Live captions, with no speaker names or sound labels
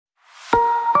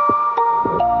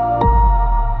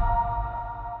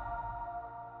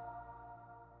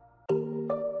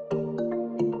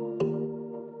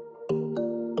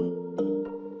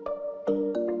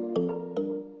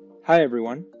Hi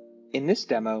everyone. In this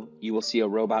demo, you will see a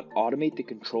robot automate the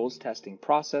controls testing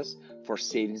process for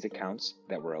savings accounts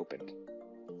that were opened.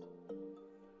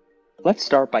 Let's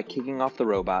start by kicking off the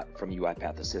robot from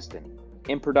UiPath Assistant.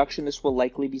 In production, this will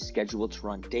likely be scheduled to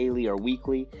run daily or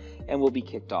weekly and will be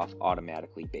kicked off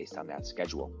automatically based on that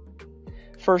schedule.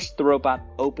 First, the robot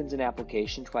opens an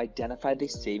application to identify the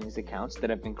savings accounts that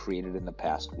have been created in the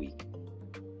past week.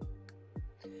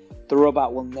 The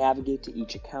robot will navigate to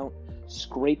each account,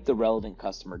 scrape the relevant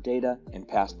customer data and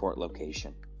passport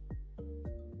location.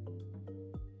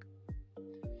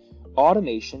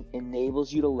 Automation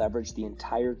enables you to leverage the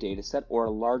entire dataset or a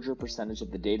larger percentage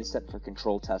of the dataset for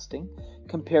control testing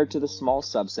compared to the small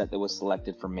subset that was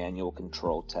selected for manual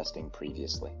control testing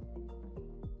previously.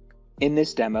 In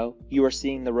this demo, you are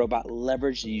seeing the robot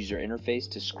leverage the user interface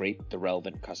to scrape the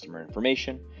relevant customer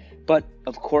information, but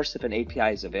of course if an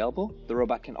API is available, the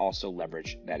robot can also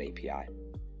leverage that API.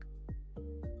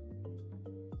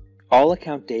 All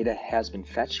account data has been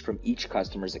fetched from each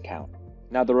customer's account.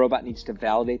 Now the robot needs to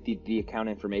validate the account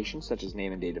information such as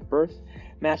name and date of birth,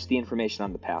 match the information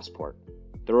on the passport.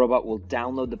 The robot will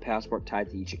download the passport tied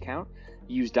to each account,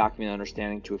 use document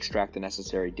understanding to extract the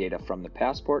necessary data from the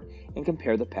passport, and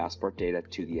compare the passport data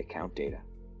to the account data.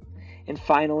 And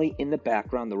finally, in the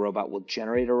background, the robot will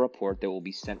generate a report that will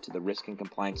be sent to the risk and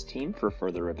compliance team for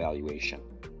further evaluation.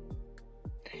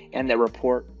 And that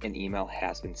report and email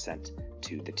has been sent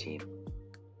to the team.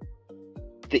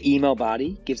 The email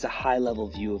body gives a high-level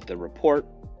view of the report,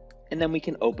 and then we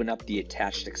can open up the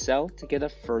attached Excel to get a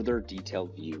further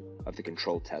detailed view of the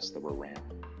control tests that were ran.